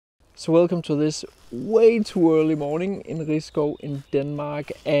So welcome to this way too early morning in Risskov in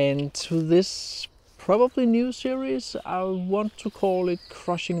Denmark, and to this probably new series. I want to call it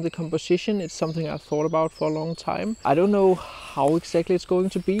Crushing the Composition. It's something I've thought about for a long time. I don't know how exactly it's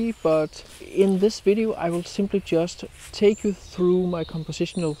going to be, but in this video I will simply just take you through my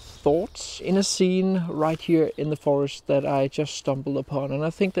compositional thoughts in a scene right here in the forest that I just stumbled upon, and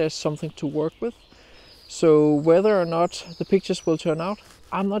I think there's something to work with. So whether or not the pictures will turn out,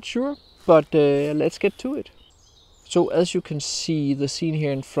 I'm not sure, but let's get to it. So as you can see, the scene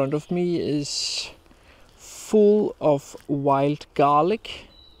here in front of me is full of wild garlic.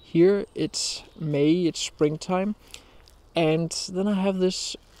 Here it's May, it's springtime, and then I have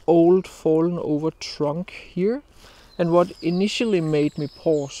this old fallen over trunk here. And what initially made me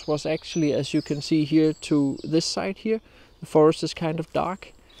pause was actually, as you can see here to this side here, the forest is kind of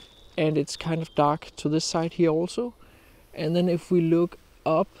dark, and it's kind of dark to this side here also. And then if we look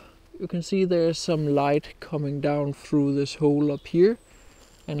up, you can see there's some light coming down through this hole up here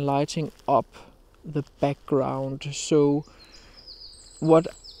and lighting up the background. So what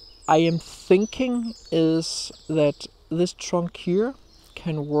I am thinking is that this trunk here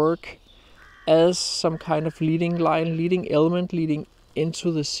can work as some kind of leading line, leading element, leading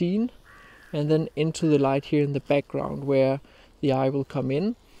into the scene, and then into the light here in the background where the eye will come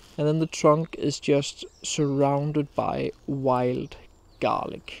in. And then the trunk is just surrounded by wild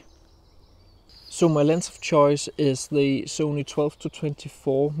garlic. So my lens of choice is the Sony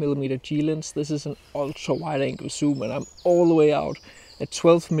 12-24mm G lens. This is an ultra wide angle zoom, and I'm all the way out at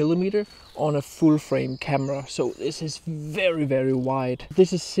 12mm on a full frame camera. So this is very, very wide.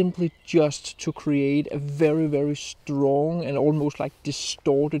 This is simply just to create a very, very strong and almost like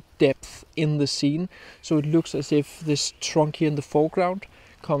distorted depth in the scene. So it looks as if this trunk here in the foreground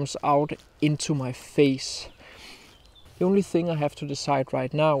comes out into my face. The only thing I have to decide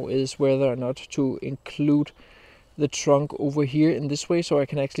right now is whether or not to include the trunk over here in this way so I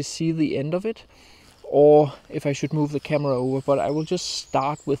can actually see the end of it, or if I should move the camera over. But I will just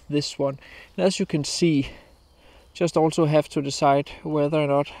start with this one. And as you can see, just also have to decide whether or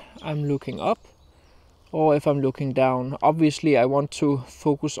not I'm looking up or if I'm looking down. Obviously I want to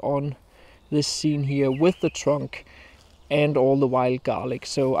focus on this scene here with the trunk and all the wild garlic,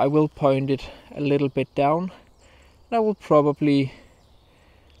 so I will point it a little bit down. I will probably,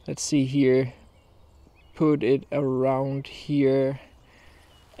 let's see here, put it around here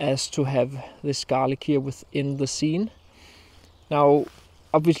as to have this garlic here within the scene. Now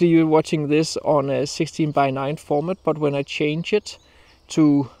obviously you're watching this on a 16:9 format, but when I change it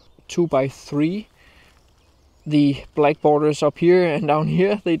to 2:3, the black borders up here and down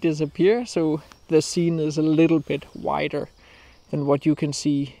here, they disappear, so the scene is a little bit wider than what you can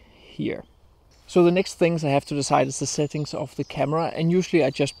see here. So the next things I have to decide is the settings of the camera, and usually I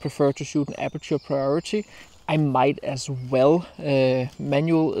just prefer to shoot an aperture priority. I might as well.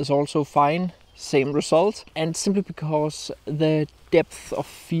 Manual is also fine, same result. And simply because the depth of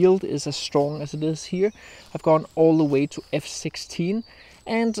field is as strong as it is here, I've gone all the way to f16,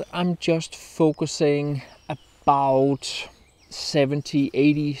 and I'm just focusing about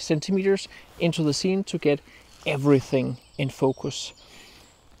 70-80 centimeters into the scene to get everything in focus.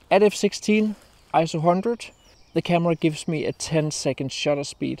 At f16 ISO 100, the camera gives me a 10-second shutter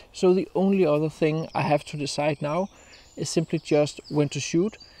speed. So the only other thing I have to decide now is simply just when to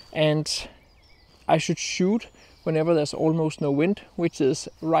shoot, and I should shoot whenever there's almost no wind, which is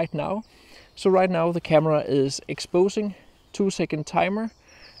right now. So right now the camera is exposing, 2-second timer,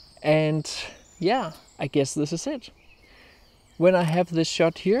 and yeah, I guess this is it. When I have this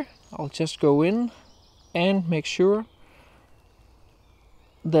shot here, I'll just go in and make sure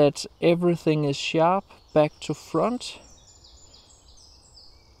that everything is sharp back to front.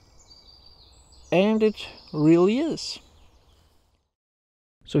 And it really is.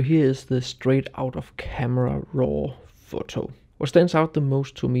 So here is the straight out of camera raw photo. What stands out the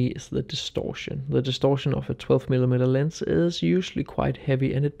most to me is the distortion. The distortion of a 12mm lens is usually quite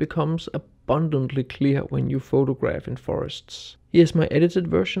heavy, and it becomes abundantly clear when you photograph in forests. Here's my edited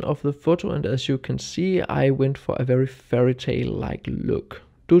version of the photo, and as you can see, I went for a very fairy tale-like look.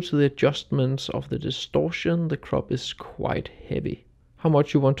 Due to the adjustments of the distortion, the crop is quite heavy. How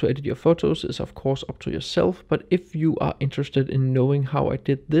much you want to edit your photos is of course up to yourself, but if you are interested in knowing how I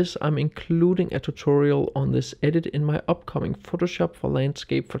did this, I'm including a tutorial on this edit in my upcoming Photoshop for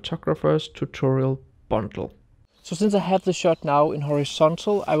landscape photographers tutorial bundle. So since I have the shot now in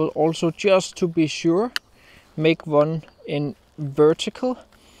horizontal, I will also, just to be sure, make one in vertical.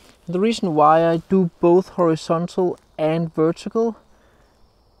 The reason why I do both horizontal and vertical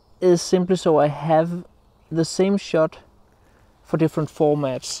is simply so I have the same shot for different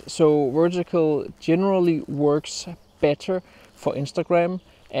formats. So vertical generally works better for Instagram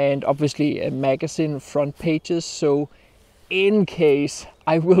and obviously magazine front pages. So in case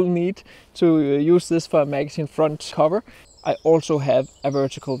I will need to use this for a magazine front cover, I also have a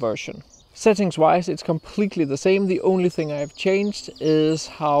vertical version. Settings wise, it's completely the same. The only thing I've changed is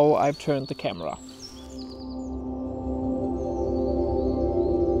how I've turned the camera.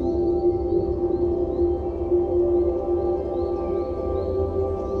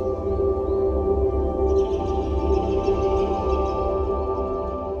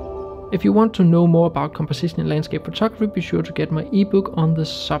 If you want to know more about composition in landscape photography, be sure to get my ebook on the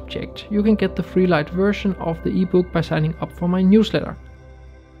subject. You can get the free light version of the ebook by signing up for my newsletter.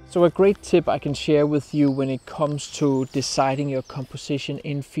 So a great tip I can share with you when it comes to deciding your composition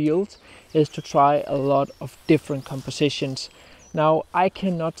in field is to try a lot of different compositions. Now I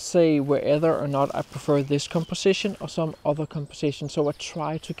cannot say whether or not I prefer this composition or some other composition, so I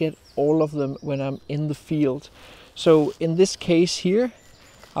try to get all of them when I'm in the field. So in this case here,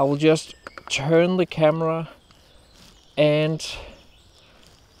 I will just turn the camera and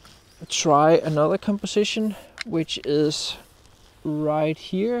try another composition, which is right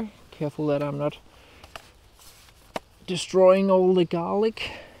here. Careful that I'm not destroying all the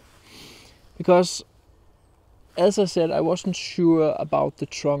garlic, because as I said, I wasn't sure about the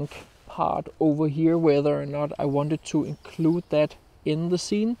trunk part over here, whether or not I wanted to include that in the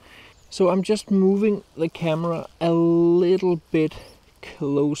scene. So I'm just moving the camera a little bit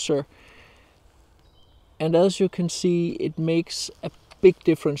closer, and as you can see, it makes a big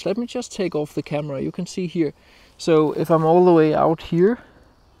difference. Let me just take off the camera. You can see here, so if I'm all the way out here,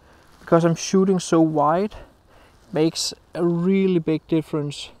 because I'm shooting so wide, makes a really big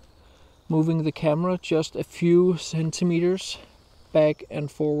difference moving the camera just a few centimeters back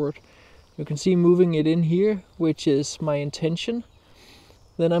and forward. You can see moving it in here, which is my intention.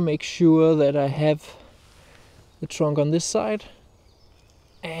 Then I make sure that I have the trunk on this side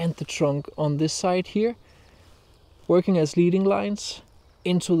and the trunk on this side here, working as leading lines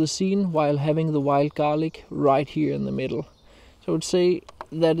into the scene while having the wild garlic right here in the middle. So I would say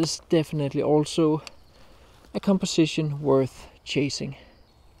that is definitely also a composition worth chasing.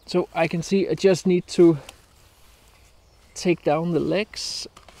 So I can see I just need to take down the legs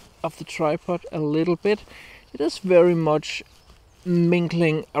of the tripod a little bit. It is very much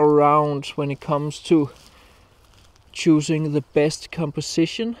mingling around when it comes to choosing the best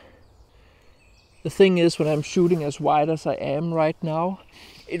composition. The thing is, when I'm shooting as wide as I am right now,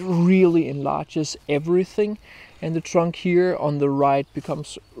 it really enlarges everything, and the trunk here on the right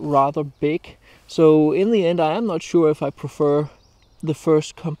becomes rather big. So in the end, I am not sure if I prefer the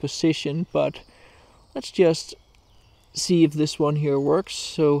first composition, but let's just see if this one here works.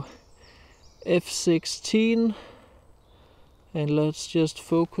 So f16, and let's just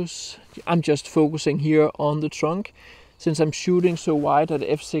focus. I'm just focusing here on the trunk. Since I'm shooting so wide at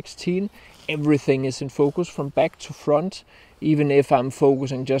f16, everything is in focus from back to front, even if I'm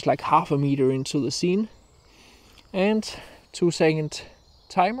focusing just like half a meter into the scene. And 2-second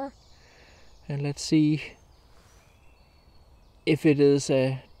timer, and let's see if it is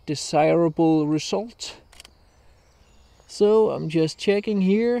a desirable result. So I'm just checking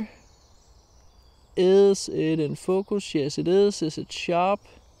here. Is it in focus? Yes, it is. Is it sharp?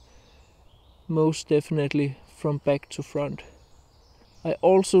 Most definitely from back to front. I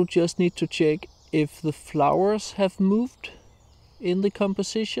also just need to check if the flowers have moved in the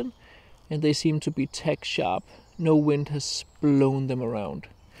composition, and they seem to be tack sharp. No wind has blown them around.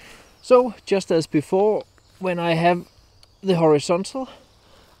 So just as before, when I have the horizontal,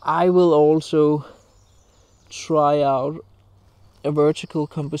 I will also try out a vertical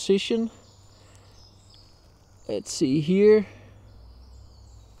composition. Let's see here.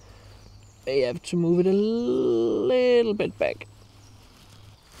 I have to move it a little bit back.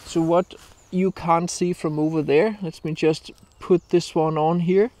 So what you can't see from over there, let me just put this one on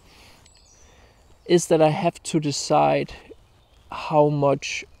here, is that I have to decide how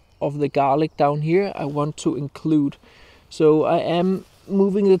much of the garlic down here I want to include. So I am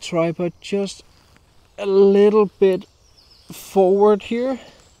moving the tripod just a little bit forward here.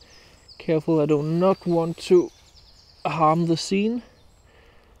 Careful, I do not want to harm the scene.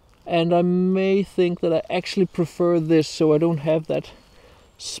 And I may think that I actually prefer this, so I don't have that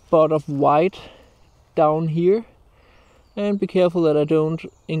spot of white down here. And be careful that I don't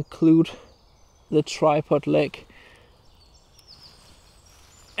include the tripod leg.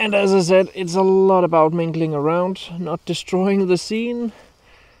 And as I said, it's a lot about mingling around, not destroying the scene,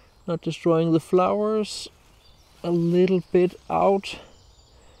 not destroying the flowers, a little bit out,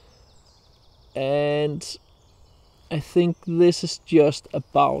 and I think this is just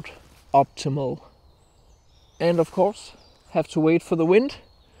about optimal. And of course, have to wait for the wind.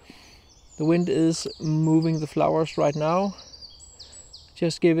 The wind is moving the flowers right now.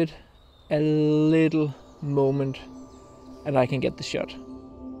 Just give it a little moment and I can get the shot.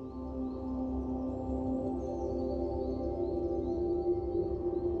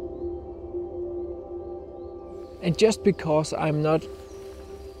 And just because I'm not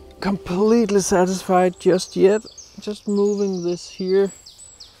completely satisfied just yet, just moving this here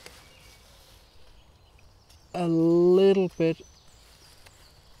a little bit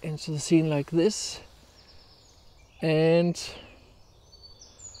into the scene like this, and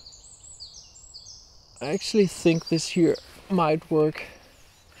I actually think this here might work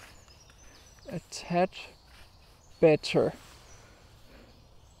a tad better.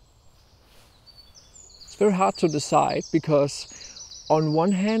 It's very hard to decide because on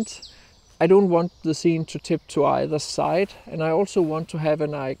one hand I don't want the scene to tip to either side, and I also want to have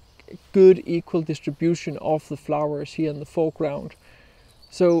a good equal distribution of the flowers here in the foreground.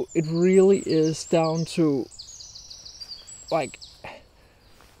 So it really is down to like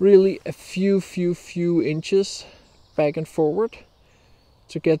really a few inches back and forward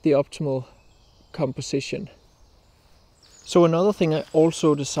to get the optimal composition. So another thing I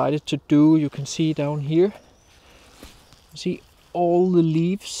also decided to do, you can see down here, see all the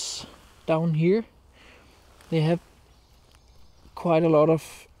leaves down here, they have quite a lot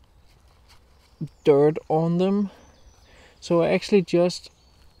of dirt on them. So I actually just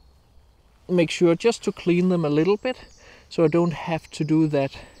make sure just to clean them a little bit, so I don't have to do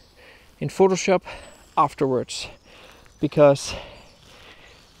that in Photoshop afterwards, because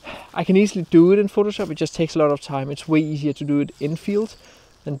I can easily do it in Photoshop. It just takes a lot of time. It's way easier to do it in field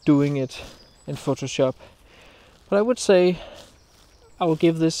than doing it in Photoshop. But I would say I will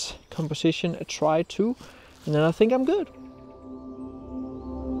give this composition a try too, and then I think I'm good.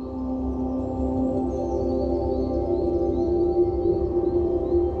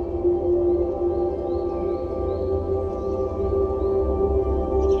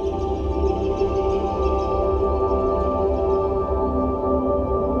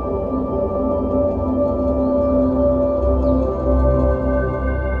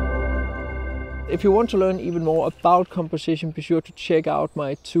 If you want to learn even more about composition, be sure to check out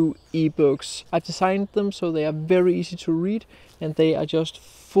my 2 ebooks. I designed them so they are very easy to read and they are just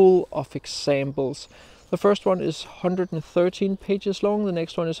full of examples. The first one is 113 pages long, the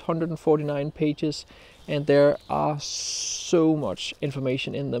next one is 149 pages, and there are so much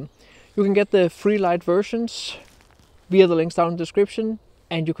information in them. You can get the free light versions via the links down in the description,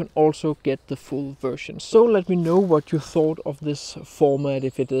 and you can also get the full version. So let me know what you thought of this format,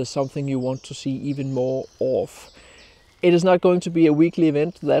 if it is something you want to see even more of. It is not going to be a weekly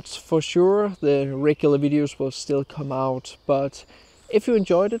event, that's for sure. The regular videos will still come out, but if you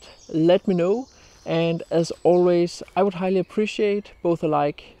enjoyed it, let me know. And as always, I would highly appreciate both a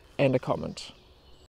like and a comment.